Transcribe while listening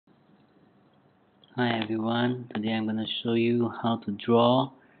Hi everyone, today I'm going to show you how to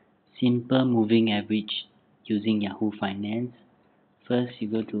draw simple moving average using Yahoo Finance. First you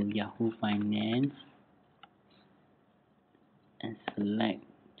go to Yahoo Finance and select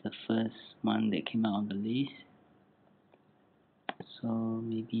the first one that came out on the list. So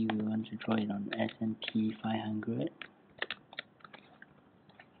maybe we want to draw it on S&P 500.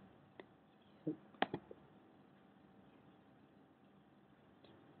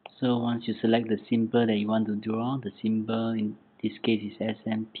 So once you select the symbol that you want to draw, the symbol in this case is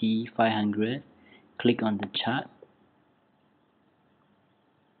S&P 500, click on the chart.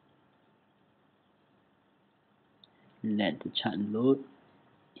 Let the chart load.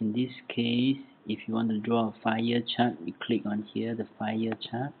 In this case, if you want to draw a 5-year chart, you click on here, the 5-year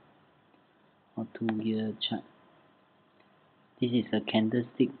chart or 2-year chart. This is a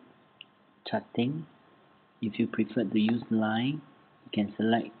candlestick charting. If you prefer to use line, you can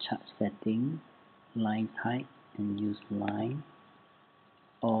select chart setting, line type, and use line.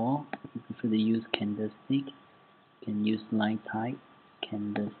 Or if you prefer to use candlestick, you can use line type,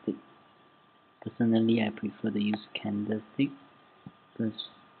 candlestick. Personally, I prefer to use candlestick because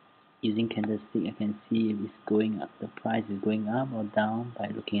using candlestick I can see if it's going up, the price is going up or down by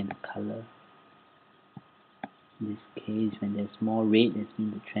looking at the color. In this case, when there's more red, that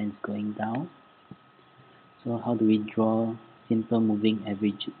means the trend is going down. So how do we draw simple moving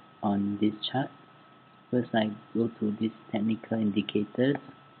average on this chart? First, I go to this technical indicators,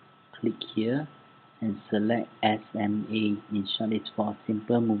 click here and select SMA. In short, it's for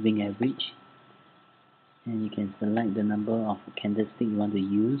simple moving average. And you can select the number of candlestick you want to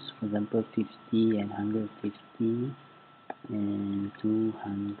use, for example 50 and 150 and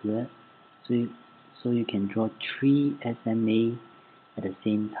 200. So you can draw 3 SMA at the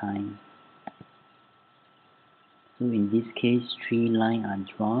same time. So in this case, 3 lines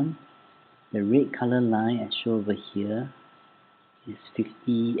are drawn. The red color line as shown over here is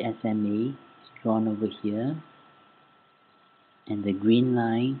 50 SMA, it's drawn over here, and the green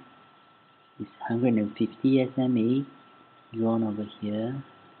line is 150 SMA, drawn over here,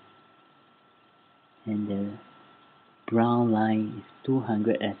 and the brown line is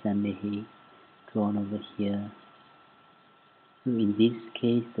 200 SMA, drawn over here. So in this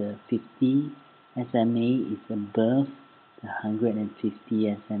case, the 50 SMA is above the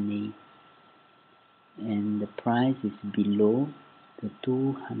 150 SMA, and the price is below the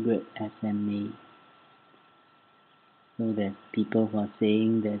 200 SMA. So there's people who are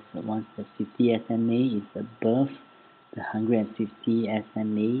saying that once the 50 SMA is above the 150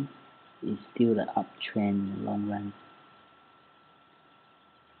 SMA, it's still the uptrend in the long run.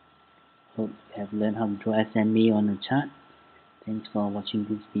 Hope you have learned how to draw SMA on a chart. Thanks for watching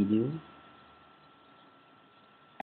this video.